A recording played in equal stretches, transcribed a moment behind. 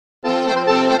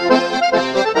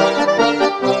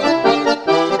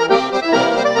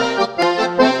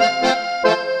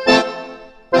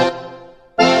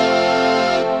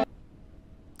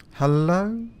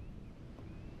Hello?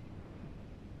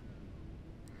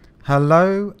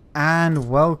 Hello and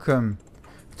welcome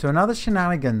to another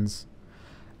Shenanigans.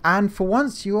 And for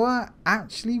once you are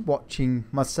actually watching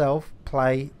myself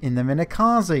play in the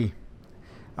Minekaze.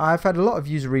 I've had a lot of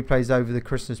user replays over the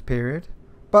Christmas period,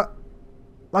 but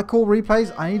like all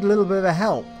replays I need a little bit of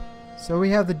help. So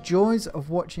we have the joys of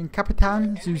watching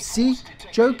Capitan Zusi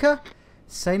Joker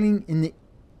sailing in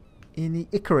the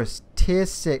Icarus Tier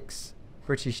 6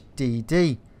 British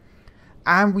DD.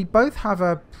 And we both have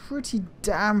a pretty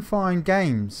damn fine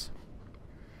games.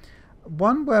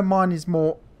 One where mine is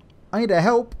more, I need a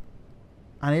help,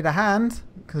 I need a hand,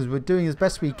 because we're doing as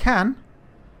best we can.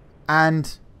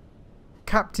 And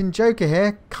Captain Joker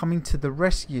here coming to the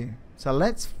rescue. So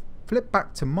let's flip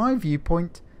back to my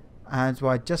viewpoint as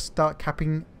I just start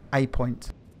capping a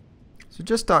point. So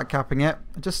just start capping it.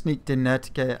 I just sneaked in there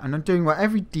to get it, and I'm doing what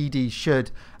every DD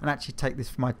should and actually take this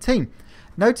for my team.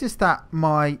 Notice that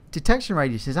my detection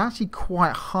radius is actually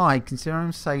quite high considering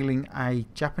I'm sailing a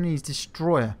Japanese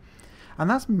destroyer. And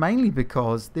that's mainly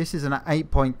because this is an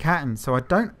 8-point Captain, so I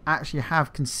don't actually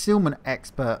have concealment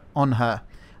expert on her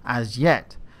as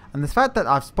yet. And the fact that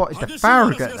I've spotted the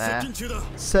Farragut there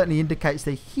certainly indicates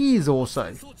that he is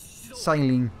also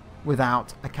sailing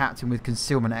without a captain with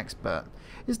concealment expert.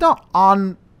 It's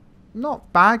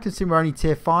not bad considering we're only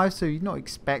tier 5, so you're not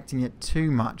expecting it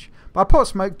too much. But I put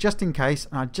smoke just in case,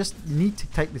 and I just need to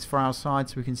take this for our side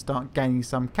so we can start gaining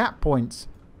some cap points.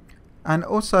 And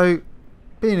also,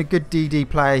 being a good DD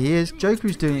player he is, Joker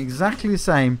is doing exactly the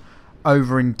same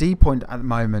over in D point at the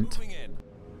moment.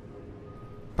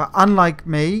 But unlike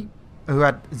me, who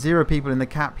had 0 people in the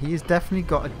cap, he has definitely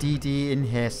got a DD in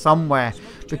here somewhere,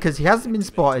 because he hasn't been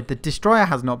spotted. The destroyer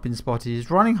has not been spotted. He's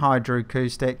running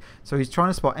hydroacoustic, so he's trying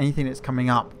to spot anything that's coming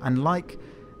up. And like,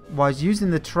 while he's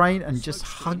using the terrain and just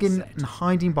hugging and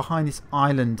hiding behind this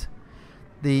island,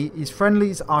 his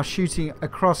friendlies are shooting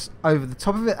across over the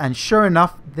top of it, and sure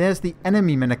enough, there's the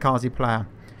enemy Minekaze player.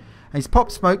 And he's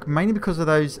popped smoke mainly because of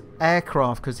those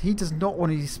aircraft, because he does not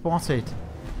want to be spotted.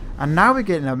 And now we're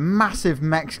getting a massive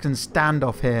Mexican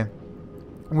standoff here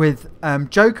with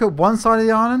Joker one side of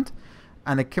the island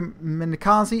and a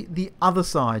Minekaze the other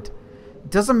side.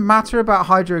 It doesn't matter about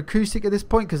hydroacoustic at this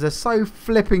point because they're so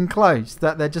flipping close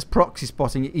that they're just proxy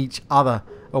spotting each other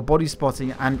or body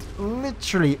spotting, and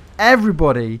literally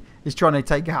everybody is trying to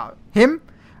take out him,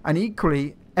 and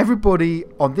equally everybody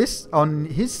on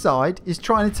his side is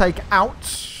trying to take out,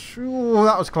 ooh,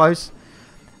 that was close,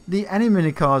 the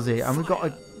enemy Minekaze. And we've got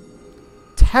a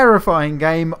terrifying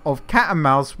game of cat and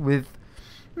mouse with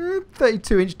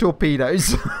 32-inch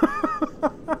torpedoes.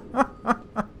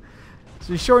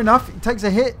 So sure enough, he takes a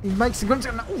hit, he makes a good,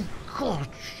 oh god,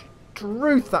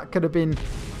 truth, that could have been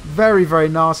very, very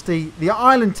nasty. The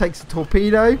island takes a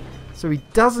torpedo, so he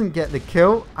doesn't get the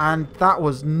kill, and that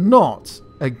was not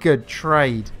a good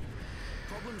trade.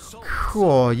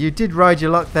 Cool, you did ride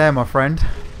your luck there, my friend.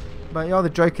 But you're the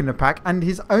joke in the pack, and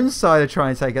his own side are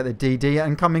trying to take out the DD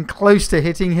and coming close to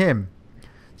hitting him.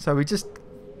 So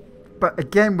but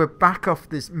again, we're back off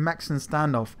this Mexican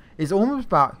standoff. It's almost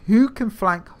about who can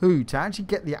flank who to actually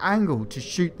get the angle to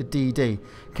shoot the DD.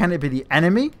 Can it be the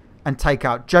enemy and take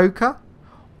out Joker?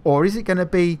 Or is it going to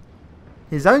be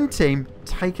his own team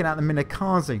taking out the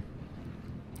Minekaze?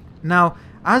 Now,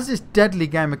 as this deadly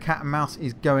game of cat and mouse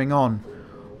is going on,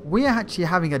 we are actually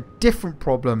having a different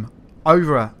problem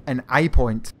over an A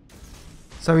point.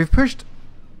 So we've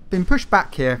been pushed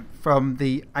back here from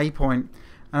the A point,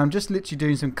 and I'm just literally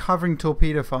doing some covering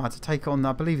torpedo fire to take on,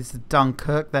 I believe it's the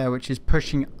Dunkirk there, which is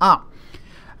pushing up.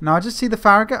 Now I just see the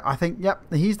Farragut. I think, yep,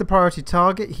 he's the priority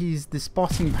target. He's the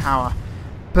spotting power.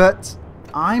 But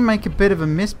I make a bit of a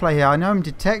misplay here. I know I'm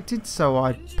detected, so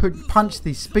I punch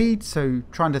the speed, so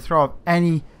trying to throw up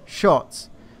any shots.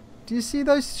 Do you see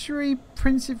those 3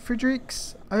 Prince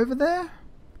Friedrichs over there?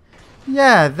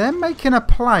 Yeah, they're making a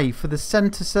play for the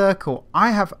centre circle. I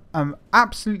have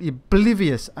absolutely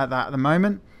oblivious at that at the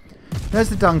moment. There's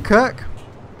the Dunkirk.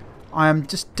 I am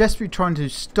just desperately trying to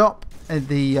stop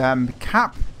the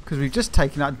cap because we've just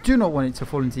taken out. I do not want it to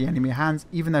fall into the enemy hands,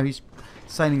 even though he's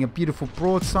sailing a beautiful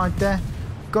broadside there.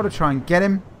 Got to try and get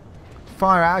him.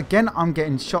 Fire out again. I'm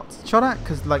getting shot at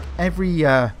because like every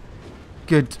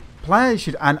good player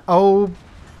should. And oh,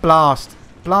 blast.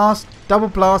 Blast, double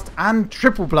blast, and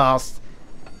triple blast.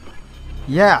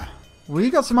 Yeah, we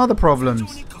got some other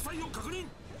problems.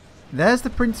 There's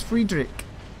the Prince Friedrich.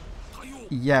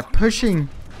 Yeah, pushing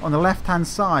on the left-hand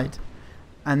side.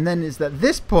 And then it's at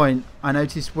this point I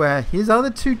noticed where his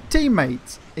other 2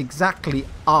 teammates exactly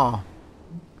are.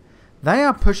 They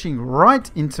are pushing right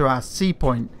into our C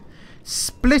point.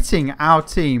 splitting our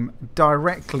team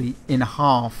directly in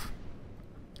half.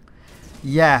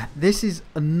 Yeah, this is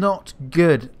not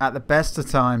good at the best of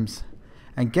times.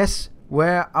 And guess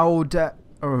where old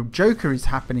Joker is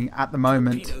happening at the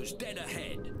moment?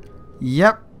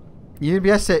 Yep,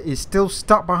 UBS is still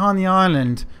stuck behind the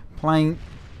island playing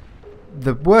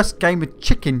the worst game of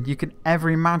chicken you can ever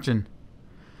imagine.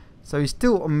 So he's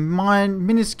still on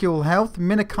minuscule health.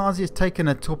 Minekaze has taken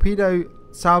a torpedo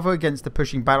salvo against the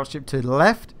pushing battleship to the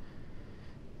left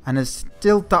and is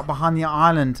still stuck behind the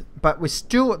island. But we're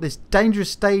still at this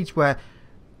dangerous stage where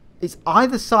it's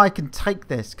either side can take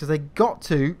this, because they got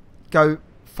to go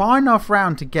far enough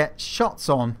round to get shots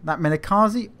on that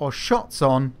Minekaze or shots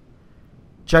on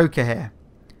Joker here.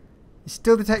 He's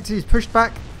still detected, he's pushed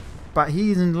back, but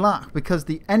he's in luck because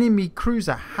the enemy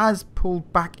cruiser has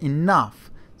pulled back enough.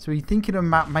 So he's thinking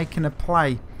about making a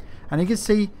play. And you can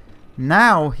see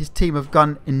now his team have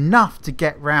gone enough to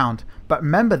get round. But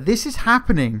remember, this is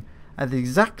happening at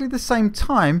exactly the same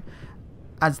time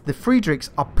as the Friedrichs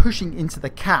are pushing into the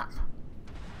cap.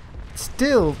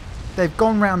 Still, they've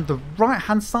gone round the right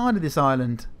hand side of this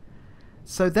island.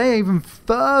 So they're even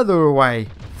further away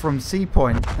from Sea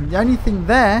Point. And the only thing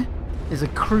there is a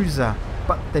cruiser.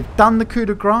 But they've done the coup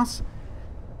de grace.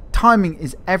 Timing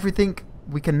is everything.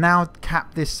 We can now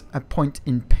cap this point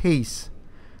in peace.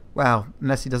 Well,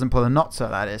 unless he doesn't pull a knot, so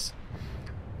that is.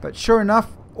 But sure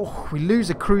enough, we lose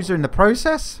a cruiser in the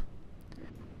process.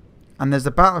 And there's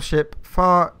a battleship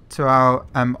far to our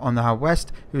on our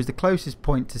west, who is the closest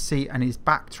point to sea, and he's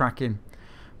backtracking.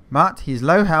 But he's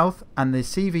low health, and the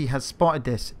CV has spotted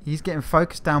this. He's getting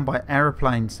focused down by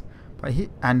aeroplanes.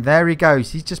 And there he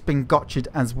goes. He's just been gotcha'd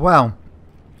as well.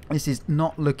 This is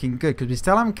not looking good because we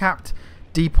still haven't capped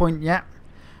D point yet,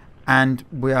 and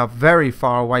we are very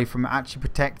far away from actually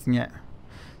protecting it.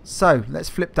 So let's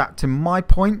flip that to my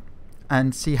point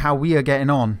and see how we are getting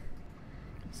on.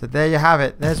 So there you have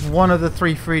it. There's one of the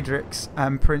three Friedrichs,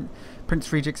 Prince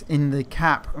Friedrichs in the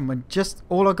cap, and we're just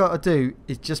all I got to do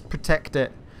is just protect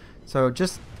it. So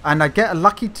and I get a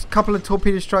lucky couple of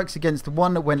torpedo strikes against the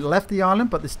one that went left the island,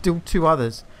 but there's still two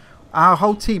others. Our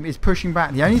whole team is pushing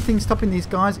back. The only thing stopping these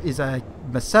guys is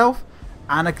myself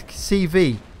and a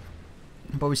CV.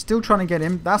 But we're still trying to get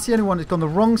him. That's the only one that's gone the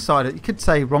wrong side. You could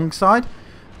say wrong side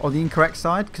or the incorrect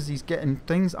side because he's getting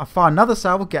things. I fire another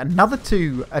salvo, get another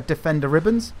two defender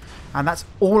ribbons. And that's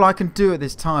all I can do at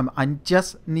this time. I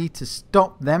just need to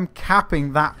stop them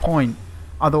capping that point.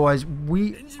 Otherwise,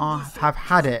 we have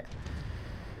had it.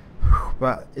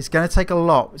 But it's going to take a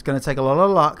lot. It's going to take a lot of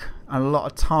luck and a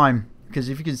lot of time. Because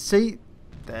if you can see,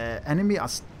 the enemy are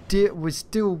we've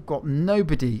still got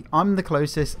nobody. I'm the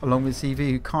closest, along with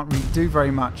CV, who can't really do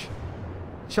very much.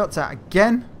 Shots out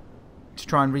again to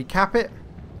try and recap it.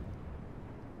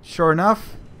 Sure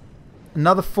enough,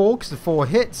 another 4 because the 4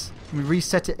 hits. We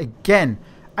reset it again.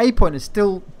 A point is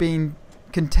still being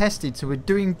contested, so we're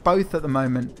doing both at the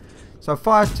moment. So I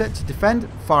fire a set to defend,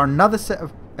 fire another set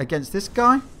of against this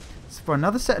guy, so for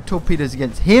another set of torpedoes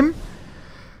against him.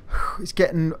 It's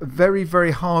getting very,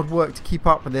 very hard work to keep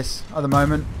up with this at the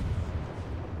moment.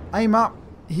 Aim up.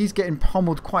 He's getting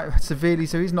pommeled quite severely,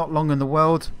 so he's not long in the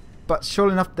world. But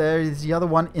sure enough, there is the other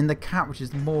one in the cap, which is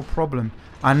the more problem.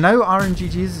 I know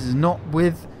RNGGs is not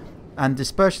with, and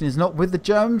Dispersion is not with the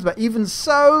Germans, but even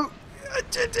so,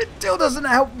 it still doesn't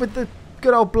help with the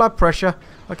good old blood pressure.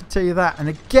 I can tell you that. And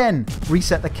again,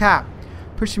 reset the cap.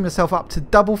 Pushing myself up to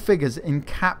double figures in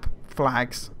cap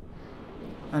flags.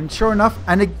 And sure enough,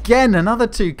 and again another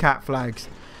 2 cap flags.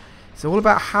 It's all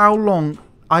about how long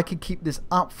I can keep this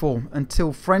up for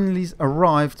until friendlies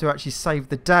arrive to actually save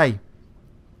the day.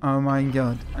 Oh my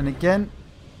god. And again,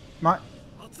 might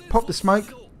pop the smoke,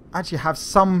 actually have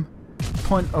some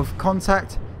point of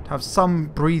contact, to have some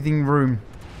breathing room.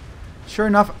 Sure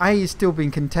enough, A is still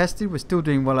being contested. We're still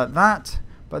doing well at that.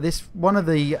 But this one of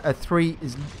the 3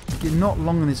 is not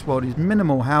long in this world. He's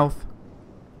minimal health.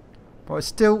 But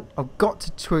still, I've got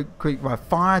to quick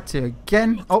fire to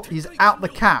again. Oh, he's out the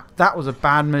cap. That was a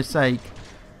bad mistake.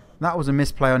 That was a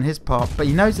misplay on his part. But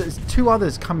he knows that there's 2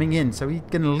 others coming in, so he's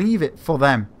going to leave it for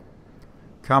them.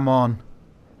 Come on.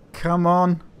 Come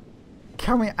on.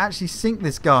 Can we actually sink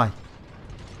this guy?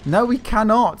 No, we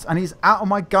cannot. And he's out of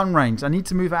my gun range. I need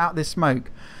to move out this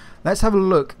smoke. Let's have a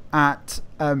look at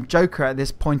Joker at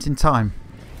this point in time.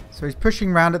 So he's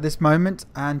pushing around at this moment,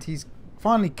 and he's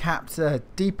finally capped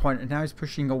D point, and now he's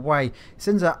pushing away. He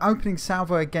sends an opening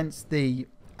salvo against the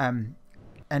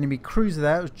enemy cruiser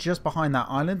there. It was just behind that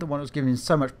island, the one that was giving him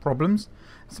so much problems.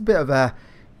 It's a bit of a,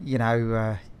 you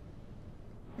know,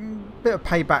 bit of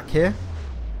payback here.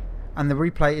 And the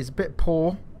replay is a bit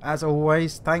poor, as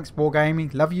always. Thanks,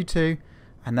 Wargaming. Love you too.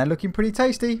 And they're looking pretty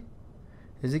tasty.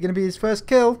 Is it going to be his first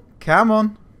kill? Come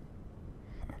on.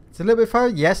 It's a little bit far.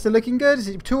 Yes, they're looking good. Is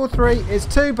it 2 or 3? It's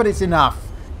 2, but it's enough.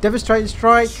 Devastating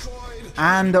strike.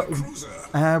 And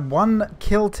 1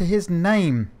 kill to his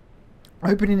name.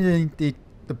 Opening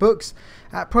the books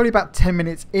at probably about 10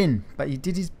 minutes in. But he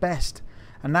did his best.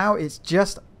 And now it's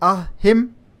just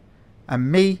him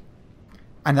and me.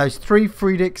 And those 3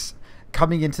 Friedrichs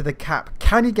coming into the cap.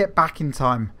 Can he get back in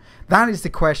time? That is the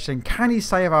question. Can he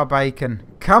save our bacon?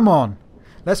 Come on.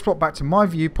 Let's swap back to my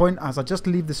viewpoint as I just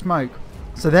leave the smoke.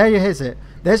 So there you here's it.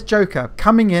 There's Joker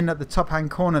coming in at the top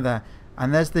hand corner there.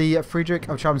 And there's the Friedrich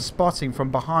which I'm spotting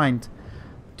from behind.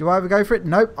 Do I ever go for it?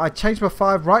 Nope. I changed my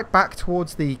fire right back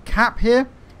towards the cap here.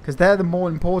 Because they're the more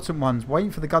important ones.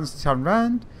 Waiting for the guns to turn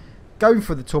round. Going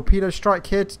for the torpedo strike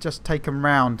here to just take them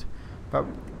round. But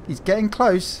he's getting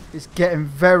close. It's getting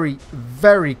very,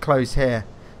 very close here.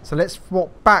 So let's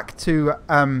swap back to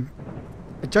a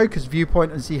Joker's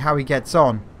viewpoint and see how he gets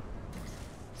on.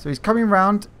 So he's coming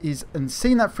round. He's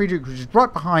seen that Friedrich which is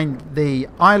right behind the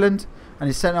island. And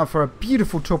he's setting up for a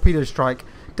beautiful torpedo strike.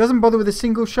 Doesn't bother with the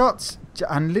single shots.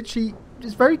 And literally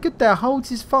is very good there. Holds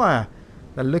his fire.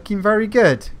 They're looking very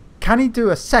good. Can he do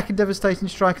a second devastating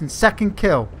strike and second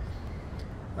kill?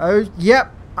 Oh,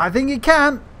 yep. I think he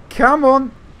can. Come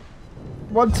on.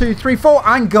 1, 2, 3, 4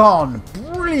 and gone.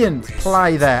 Brilliant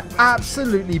play there.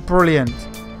 Absolutely brilliant.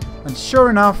 And sure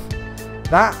enough,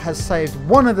 that has saved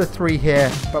one of the 3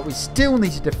 here. But we still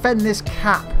need to defend this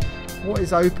cap. What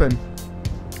is open?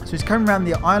 So he's coming around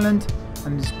the island.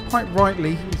 And he's quite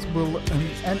rightly will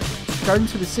go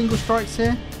into the single strikes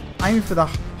here. Aiming for the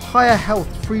higher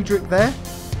health Friedrich there.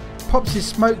 Pops his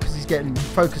smoke because he's getting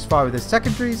focus fire with his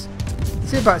secondaries.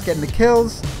 See about getting the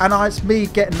kills, and it's me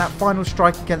getting that final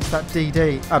strike against that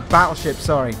battleship,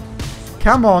 sorry.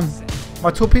 Come on.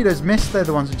 My torpedoes missed, they're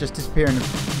the ones that just disappear in the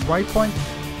waypoint.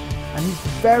 And he's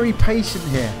very patient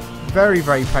here. Very,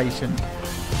 very patient.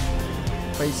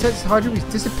 But he says Hydra he's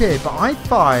disappeared, but I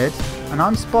fired and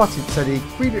I'm spotted, so the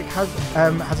Friedrich has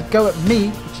a go at me,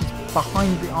 which is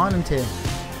behind the island here.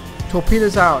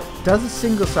 Torpedoes out, does a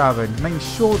single salvo, making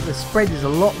sure that the spread is a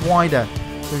lot wider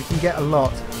so we can get a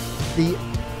lot. The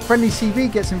friendly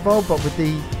CV gets involved, but with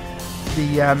the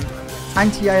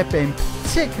anti-air being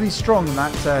particularly strong in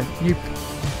that new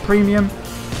premium,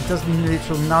 it does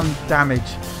literally none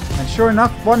damage. And sure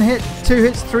enough, 1 hit, 2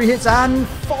 hits, 3 hits, and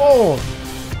 4!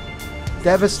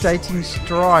 Devastating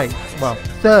strike. Well,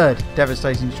 3rd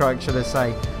devastating strike, should I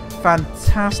say.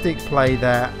 Fantastic play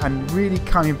there, and really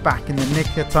coming back in the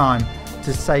nick of time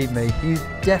to save me. He's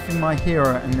definitely my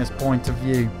hero in this point of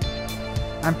view.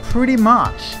 And pretty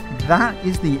much that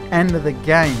is the end of the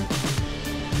game.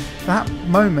 That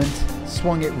moment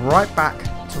swung it right back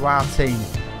to our team.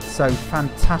 So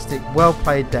fantastic, well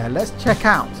played there. Let's check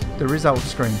out the results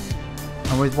screen.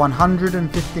 And with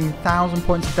 115,000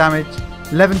 points of damage,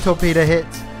 11 torpedo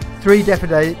hits, 3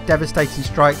 devastating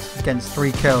strikes against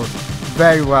 3 kills.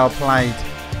 Very well played.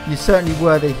 You certainly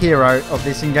were the hero of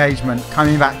this engagement,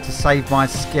 coming back to save my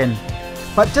skin.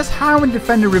 But just how many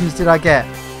defender rooms did I get?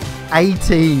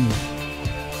 18.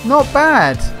 Not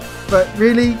bad, but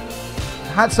really,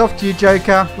 hats off to you,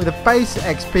 Joker. With a base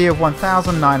XP of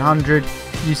 1,900,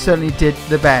 you certainly did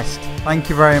the best. Thank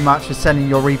you very much for sending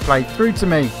your replay through to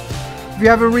me. If you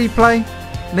have a replay,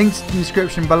 links in the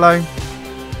description below.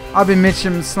 I've been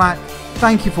Minekaze.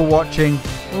 Thank you for watching.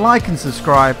 Like and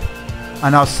subscribe,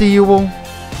 and I'll see you all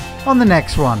on the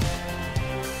next one.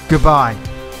 Goodbye.